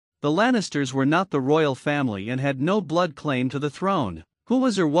The Lannisters were not the royal family and had no blood claim to the throne. Who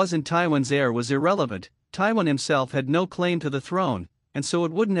was or wasn't Tywin's heir was irrelevant. Tywin himself had no claim to the throne, and so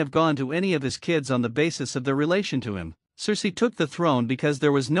it wouldn't have gone to any of his kids on the basis of their relation to him. Cersei took the throne because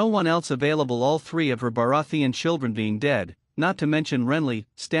there was no one else available, all three of her Baratheon children being dead, not to mention Renly,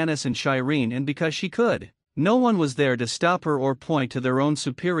 Stannis and Shireen, and because she could. No one was there to stop her or point to their own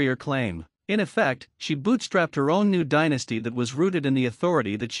superior claim. In effect, she bootstrapped her own new dynasty that was rooted in the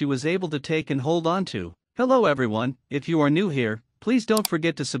authority that she was able to take and hold on to. Hello everyone, if you are new here, please don't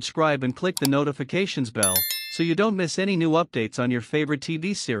forget to subscribe and click the notifications bell, so you don't miss any new updates on your favorite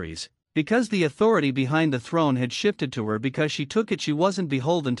TV series. Because the authority behind the throne had shifted to her because she took it, she wasn't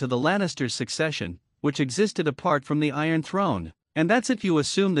beholden to the Lannisters' succession, which existed apart from the Iron Throne. And that's if you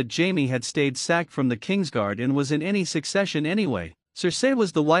assume that Jaime had stayed sacked from the Kingsguard and was in any succession anyway. Cersei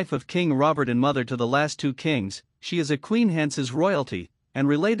was the wife of King Robert and mother to the last two kings. She is a queen, hence is royalty, and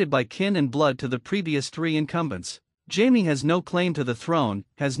related by kin and blood to the previous three incumbents. Jaime has no claim to the throne,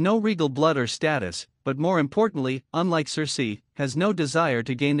 has no regal blood or status, but more importantly, unlike Cersei, has no desire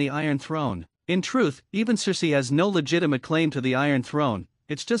to gain the Iron Throne. In truth, even Cersei has no legitimate claim to the Iron Throne.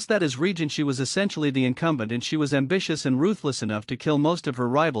 It's just that as regent she was essentially the incumbent, and she was ambitious and ruthless enough to kill most of her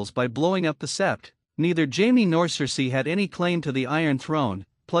rivals by blowing up the sept. Neither Jaime nor Cersei had any claim to the Iron Throne,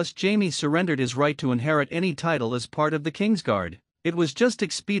 plus Jaime surrendered his right to inherit any title as part of the Kingsguard. It was just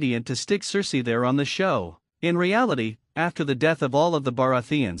expedient to stick Cersei there on the show. In reality, after the death of all of the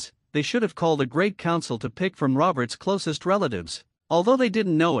Baratheons, they should have called a great council to pick from Robert's closest relatives. Although they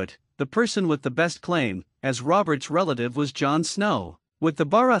didn't know it, the person with the best claim, as Robert's relative, was Jon Snow. With the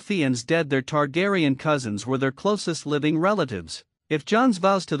Baratheons dead, their Targaryen cousins were their closest living relatives. If Jon's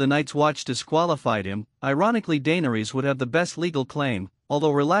vows to the Night's Watch disqualified him, ironically Daenerys would have the best legal claim,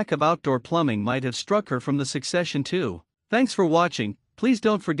 although her lack of outdoor plumbing might have struck her from the succession too. Thanks for watching. Please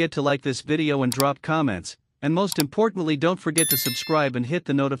don't forget to like this video and drop comments, and most importantly don't forget to subscribe and hit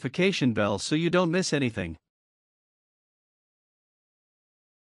the notification bell so you don't miss anything.